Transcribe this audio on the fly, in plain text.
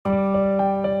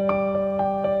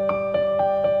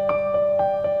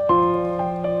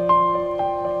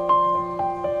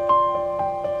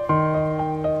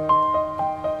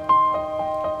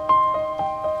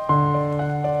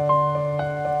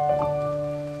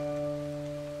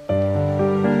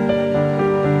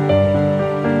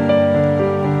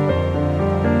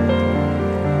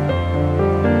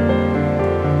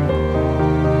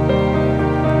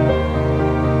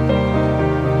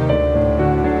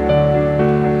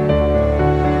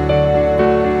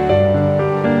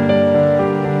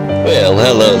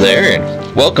Hello there,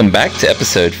 and welcome back to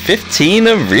episode 15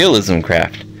 of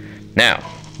RealismCraft. Now,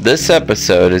 this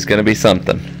episode is going to be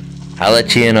something. I'll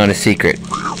let you in on a secret.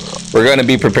 We're going to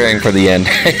be preparing for the end.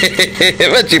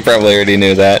 But you probably already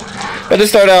knew that. But to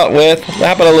start out with,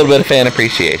 how about a little bit of fan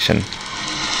appreciation?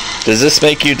 Does this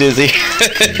make you dizzy?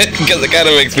 Because it kind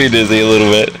of makes me dizzy a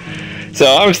little bit.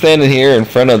 So I'm standing here in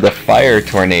front of the fire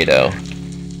tornado.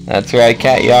 That's right,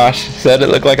 Cat Yosh said it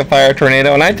looked like a fire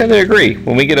tornado, and I tend to agree.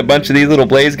 When we get a bunch of these little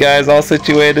blaze guys all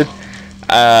situated,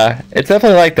 it's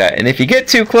definitely like that. And if you get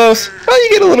too close, well, you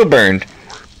get a little burned.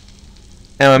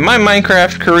 Now, in my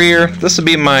Minecraft career, this will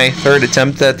be my third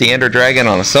attempt at the Ender Dragon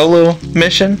on a solo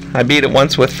mission. I beat it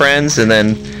once with friends and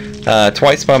then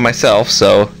twice by myself,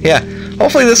 so yeah.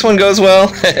 Hopefully this one goes well.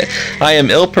 I am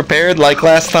ill-prepared like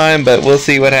last time, but we'll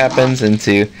see what happens. And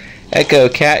to echo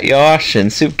Cat Yosh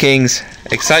and Soup King's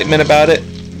excitement about it,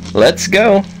 let's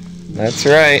go. That's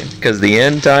right, because the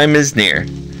end time is near.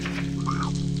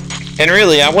 And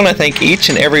really, I want to thank each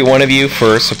and every one of you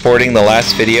for supporting the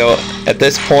last video. At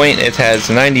this point, it has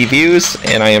 90 views,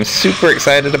 and I am super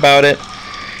excited about it.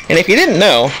 And if you didn't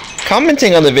know,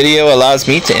 commenting on the video allows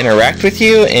me to interact with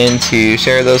you and to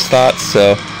share those thoughts,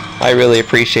 so I really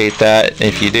appreciate that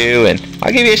if you do, and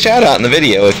I'll give you a shout out in the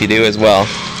video if you do as well.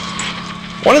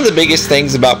 One of the biggest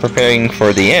things about preparing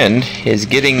for the end is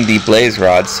getting the blaze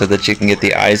rods so that you can get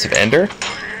the Eyes of Ender.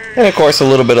 And of course a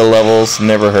little bit of levels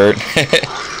never hurt.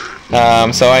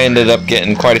 So I ended up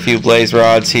getting quite a few blaze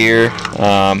rods here.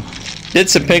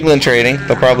 Did some piglin trading.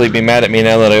 They'll probably be mad at me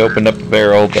now that I opened up a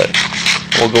barrel, but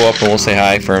we'll go up and we'll say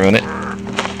hi for a minute.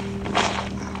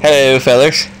 Hello,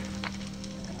 fellers.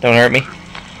 Don't hurt me.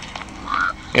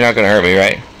 You're not gonna hurt me,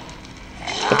 right?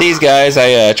 But these guys,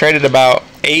 I traded about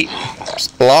 8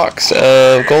 blocks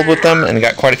of gold with them and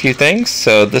got quite a few things,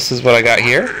 so this is what I got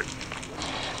here.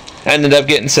 I ended up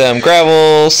getting some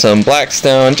gravel, some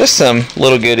blackstone, just some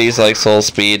little goodies like soul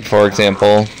speed, for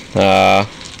example,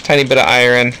 tiny bit of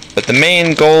iron, but the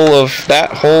main goal of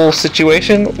that whole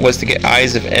situation was to get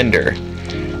Eyes of Ender.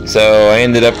 So I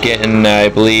ended up getting, I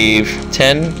believe,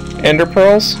 10 ender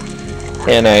pearls,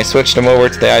 and I switched them over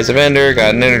to the Eyes of Ender,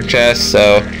 got an ender chest,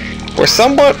 so we're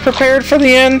somewhat prepared for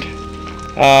the end.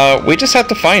 We just have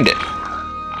to find it.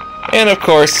 And of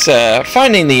course,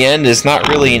 finding the end is not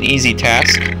really an easy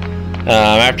task.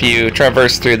 After you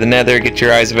traverse through the nether, get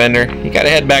your Eyes of Ender, you gotta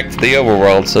head back to the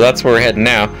overworld, so that's where we're heading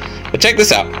now. But check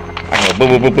this out. Boo,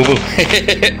 boo, boo, boo, boo.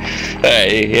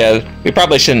 Yeah, we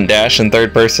probably shouldn't dash in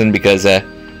third person because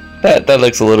that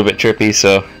looks a little bit trippy,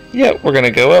 so yeah, we're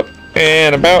gonna go up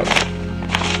and about.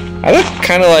 I look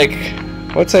kind of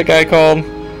like, what's that guy called?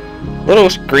 Little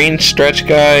green stretch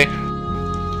guy.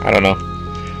 I don't know.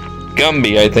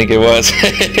 Gumby, I think it was.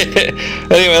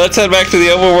 Anyway, let's head back to the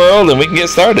overworld and we can get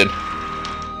started.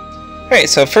 Alright,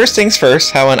 so first things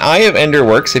first, how an Eye of Ender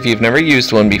works if you've never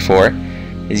used one before,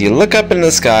 is you look up in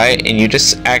the sky and you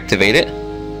just activate it.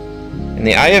 And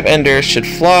the Eye of Ender should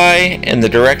fly in the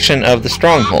direction of the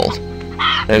stronghold.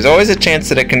 There's always a chance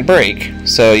that it can break,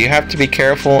 so you have to be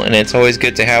careful, and it's always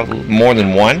good to have more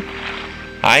than one.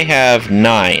 I have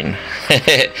 9.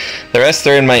 The rest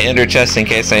are in my ender chest in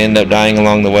case I end up dying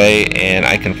along the way and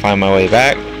I can find my way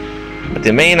back. But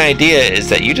the main idea is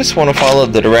that you just want to follow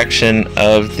the direction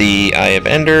of the Eye of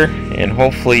Ender, and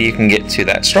hopefully you can get to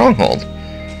that stronghold.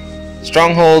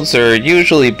 Strongholds are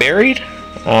usually buried.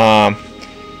 Why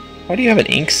do you have an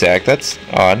ink sac? That's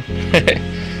odd.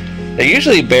 They're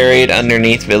usually buried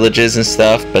underneath villages and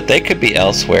stuff, but they could be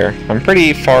elsewhere. I'm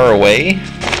pretty far away,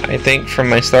 I think, from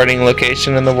my starting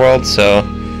location in the world, so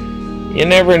you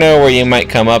never know where you might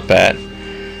come up at.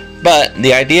 But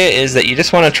the idea is that you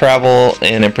just want to travel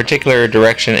in a particular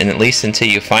direction, and at least until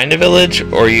you find a village,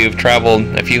 or you've traveled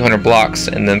a few hundred blocks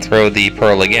and then throw the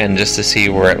pearl again just to see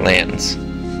where it lands.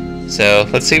 So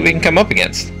let's see what we can come up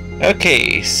against.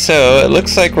 Okay, so it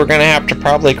looks like we're going to have to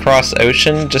probably cross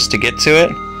ocean just to get to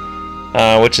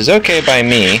it, which is okay by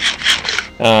me.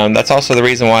 That's also the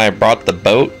reason why I brought the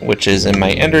boat, which is in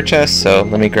my ender chest, so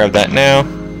let me grab that now.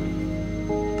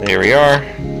 There we are.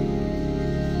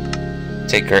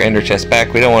 Take our ender chest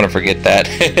back, we don't want to forget that.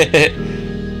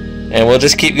 And we'll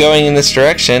just keep going in this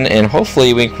direction, and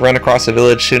hopefully we can run across a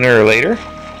village sooner or later.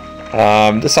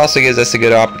 This also gives us a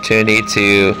good opportunity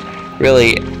to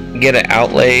really get an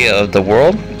outlay of the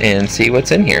world and see what's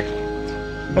in here.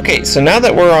 Okay, so now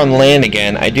that we're on land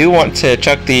again, I do want to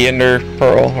chuck the Ender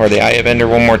Pearl, or the Eye of Ender,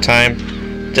 one more time,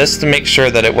 just to make sure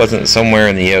that it wasn't somewhere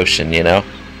in the ocean, you know?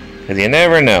 Because you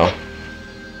never know.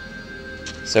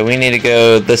 So we need to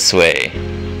go this way.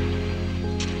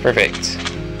 Perfect.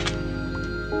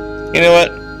 You know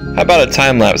what? How about a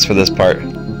time lapse for this part?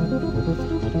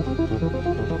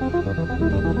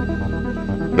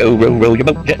 Row, row, row your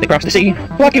boat gently across the sea.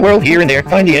 Walk your world here and there,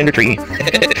 find the ender tree.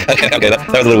 Okay, that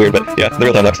was a little weird, but yeah, the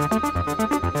real time lapse.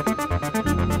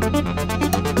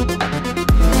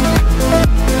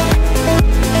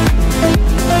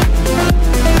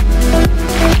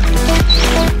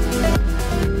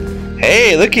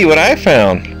 Hey, looky what I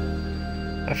found.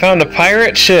 I found a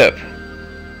pirate ship.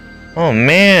 Oh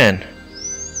man.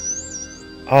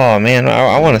 Oh man,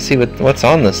 I want to see what's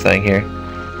on this thing here.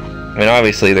 I mean,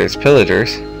 obviously there's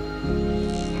pillagers.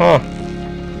 Huh.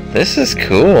 This is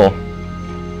cool.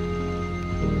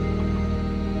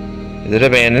 Is it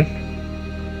abandoned?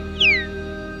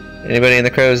 Anybody in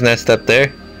the crow's nest up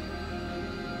there?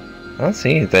 I don't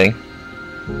see anything.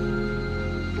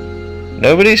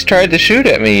 Nobody's tried to shoot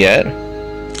at me yet.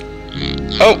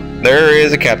 Oh, there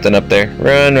is a captain up there.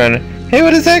 Run, run. Hey,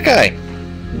 what is that guy?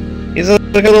 He's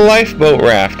like a little lifeboat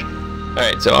raft.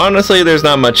 Alright, so honestly, there's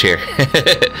not much here.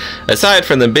 Aside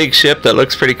from the big ship that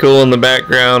looks pretty cool in the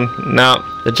background, no,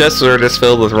 the chests are just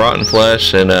filled with rotten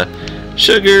flesh and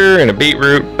sugar and a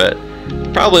beetroot, but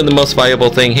probably the most valuable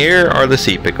thing here are the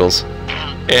sea pickles.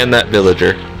 And that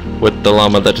villager with the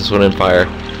llama that just went in fire.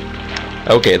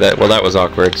 Okay, that was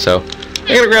awkward, so I'm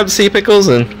gonna grab the sea pickles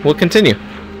and we'll continue.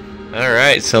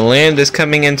 Alright, so land is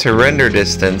coming into render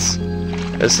distance.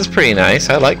 This is pretty nice.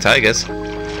 I like taigas.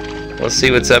 Let's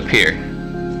see what's up here.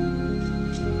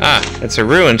 Ah, it's a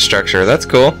ruined structure. That's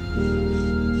cool.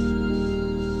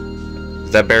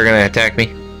 Is that bear gonna attack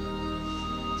me?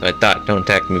 So I thought. Don't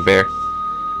attack me, bear.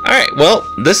 Alright, well,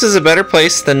 this is a better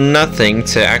place than nothing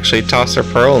to actually toss our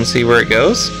pearl and see where it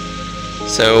goes.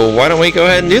 So why don't we go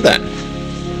ahead and do that?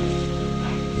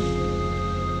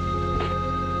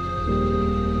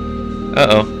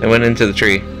 Uh-oh, it went into the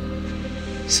tree.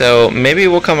 So maybe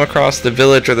we'll come across the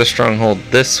village or the stronghold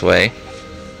this way.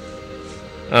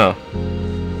 Oh.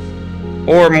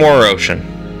 Or more ocean.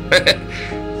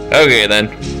 Okay then,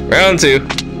 round 2.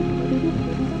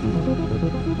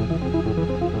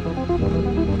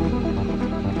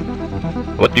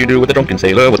 What do you do with a drunken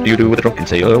sailor? What do you do with a drunken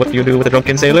sailor? What do you do with a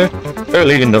drunken sailor?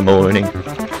 Early in the morning.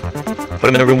 Put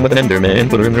him in a room with an enderman.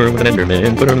 Put him in the room with an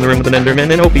enderman. Put him in the room with an enderman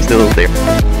and hope he's still there.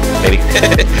 Maybe.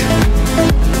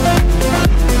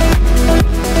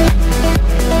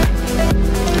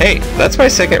 Hey, that's my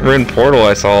second ruined portal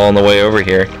I saw on the way over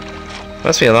here.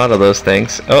 Must be a lot of those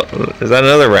things. Oh, is that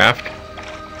another raft?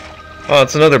 Oh,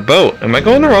 it's another boat. Am I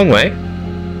going the wrong way?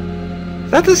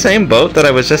 Is that the same boat that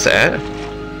I was just at?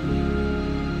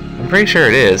 I'm pretty sure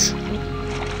it is.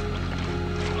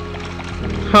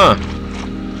 Huh.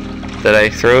 Did I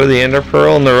throw the ender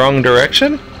pearl in the wrong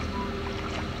direction?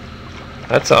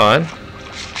 That's odd.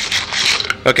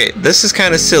 Okay, this is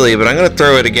kind of silly, but I'm going to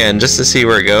throw it again just to see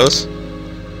where it goes.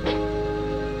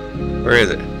 Where is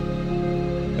it?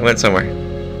 It went somewhere.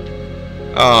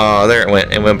 Oh, there it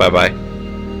went. It went bye-bye.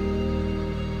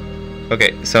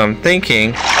 Okay, so I'm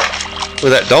thinking... Oh,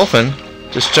 that dolphin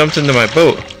just jumped into my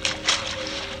boat.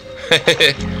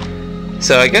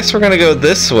 So I guess we're going to go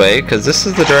this way, because this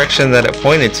is the direction that it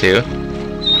pointed to.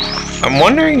 I'm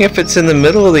wondering if it's in the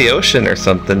middle of the ocean or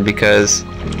something, because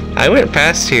I went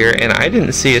past here and I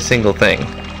didn't see a single thing.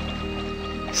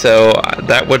 So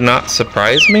that would not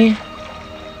surprise me,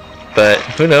 but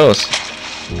who knows.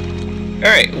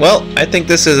 Alright, well, I think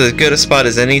this is as good a spot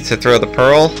as any to throw the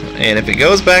pearl, and if it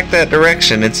goes back that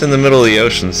direction, it's in the middle of the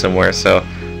ocean somewhere, so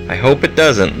I hope it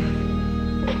doesn't.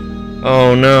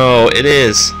 Oh no, it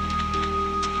is.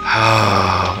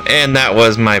 Oh, and that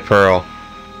was my pearl.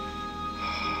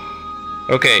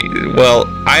 Okay, well,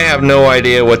 I have no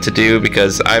idea what to do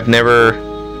because I've never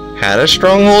had a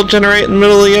stronghold generate in the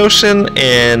middle of the ocean,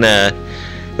 and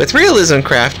with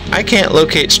RealismCraft, I can't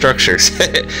locate structures.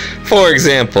 For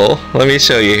example, let me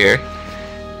show you here.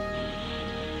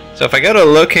 So if I go to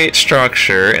locate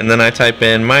structure and then I type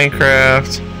in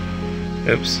Minecraft,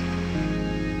 oops,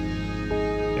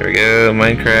 there we go,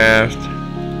 Minecraft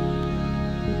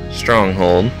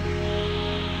Stronghold.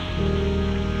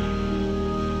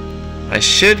 I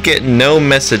should get no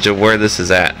message of where this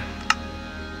is at.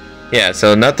 Yeah,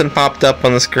 so nothing popped up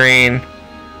on the screen,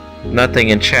 nothing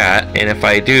in chat, and if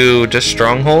I do just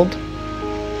Stronghold,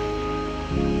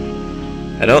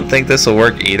 I don't think this will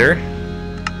work either.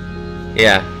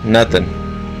 Yeah, nothing.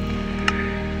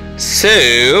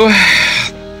 So,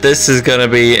 this is gonna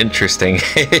be interesting.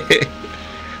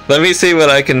 Let me see what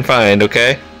I can find,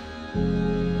 okay?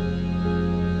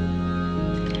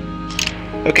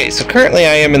 Okay, so currently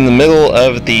I am in the middle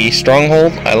of the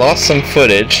stronghold. I lost some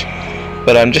footage,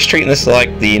 but I'm just treating this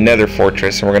like the nether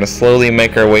fortress, and we're going to slowly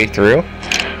make our way through.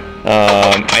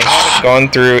 I haven't gone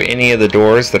through any of the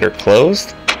doors that are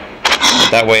closed,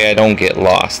 That way I don't get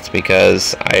lost,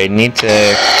 because I need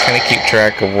to kind of keep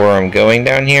track of where I'm going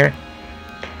down here.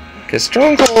 Because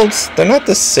strongholds, they're not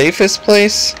the safest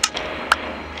place.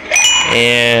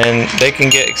 And they can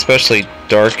get especially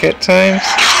dark at times.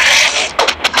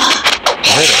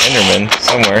 I heard an Enderman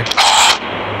somewhere.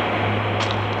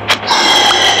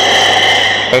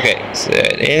 Okay, so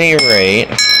at any rate...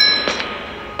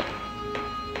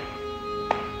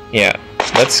 yeah,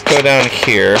 let's go down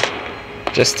here,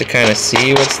 just to kind of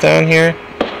see what's down here.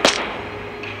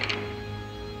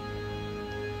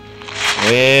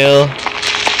 Well...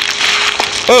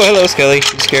 oh, hello, Skelly.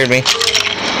 You scared me.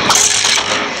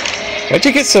 Why'd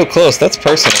you get so close? That's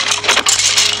personal.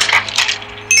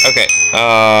 Okay,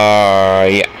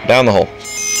 yeah, down the hole.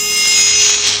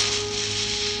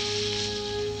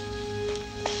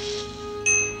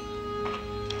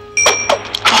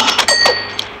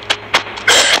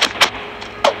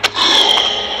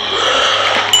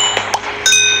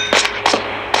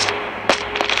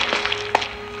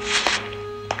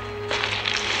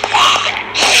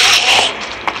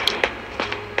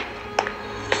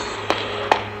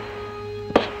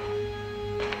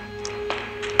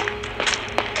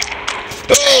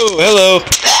 Oh, hello.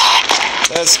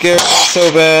 That scared me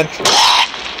so bad.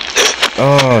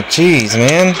 Oh, jeez,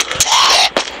 man.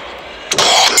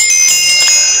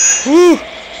 Woo.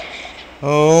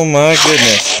 Oh, my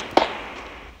goodness.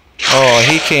 Oh,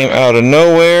 he came out of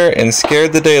nowhere and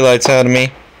scared the daylights out of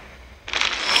me.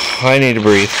 I need to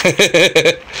breathe.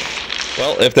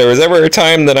 Well, if there was ever a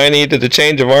time that I needed a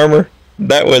change of armor,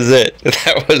 that was it.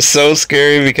 That was so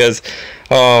scary because...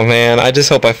 oh man, I just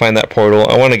hope I find that portal.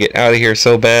 I want to get out of here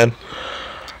so bad.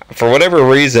 For whatever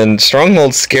reason,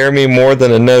 strongholds scare me more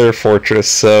than another fortress,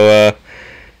 so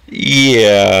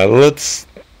yeah, let's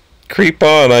creep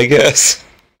on, I guess.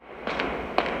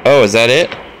 Oh, is that it?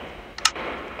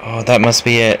 Oh, that must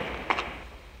be it.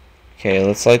 Okay,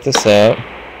 let's light this up.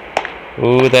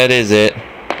 Ooh, that is it.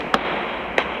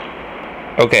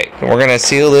 Okay, we're gonna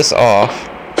seal this off.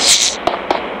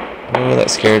 Ooh,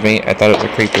 that scared me. I thought it was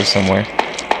a creeper somewhere.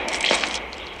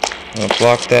 I'm gonna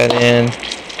block that in.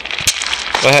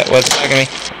 What's attacking me?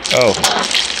 Oh,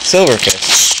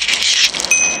 silverfish.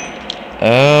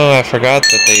 Oh, I forgot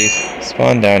that they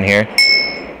spawn down here.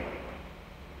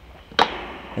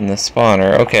 In the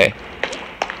spawner. Okay.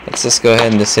 Let's just go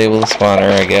ahead and disable the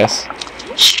spawner, I guess.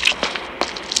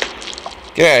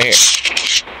 Get out of here.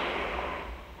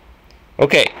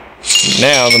 Okay.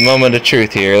 Now, the moment of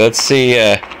truth here. Let's see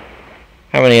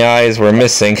how many eyes we're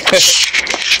missing.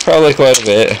 Probably quite a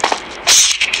bit.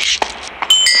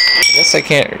 I guess I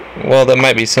can't... well, that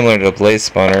might be similar to a blaze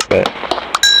spawner, but...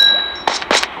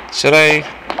 should I...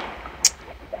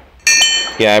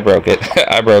 yeah, I broke it.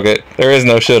 I broke it. There is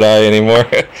no should I anymore.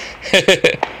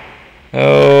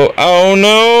 Oh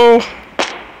no!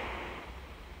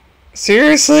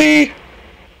 Seriously?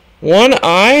 One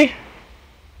eye?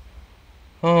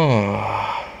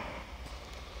 Oh.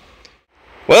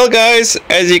 Well, guys,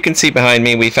 as you can see behind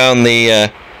me, we found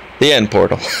the end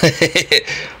portal.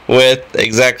 With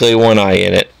exactly one eye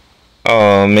in it.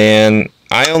 Oh man,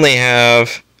 I only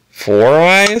have 4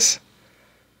 eyes,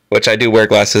 which I do wear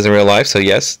glasses in real life, so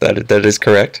yes, that is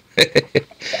correct.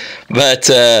 But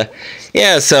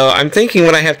yeah, so I'm thinking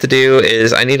what I have to do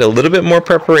is I need a little bit more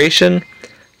preparation,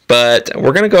 but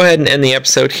we're gonna go ahead and end the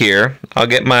episode here. I'll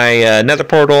get my nether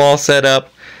portal all set up.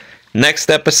 Next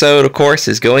episode, of course,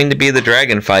 is going to be the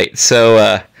dragon fight,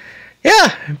 so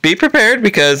yeah, be prepared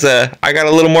because I got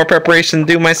a little more preparation to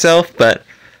do myself, but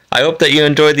I hope that you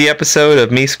enjoyed the episode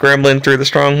of me scrambling through the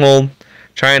stronghold,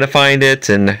 trying to find it,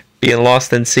 and being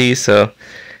lost in sea. So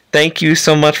thank you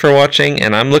so much for watching,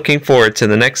 and I'm looking forward to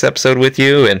the next episode with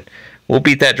you, and we'll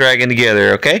beat that dragon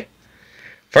together, okay?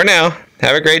 For now,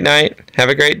 have a great night, have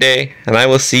a great day, and I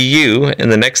will see you in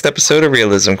the next episode of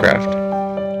RealismCraft.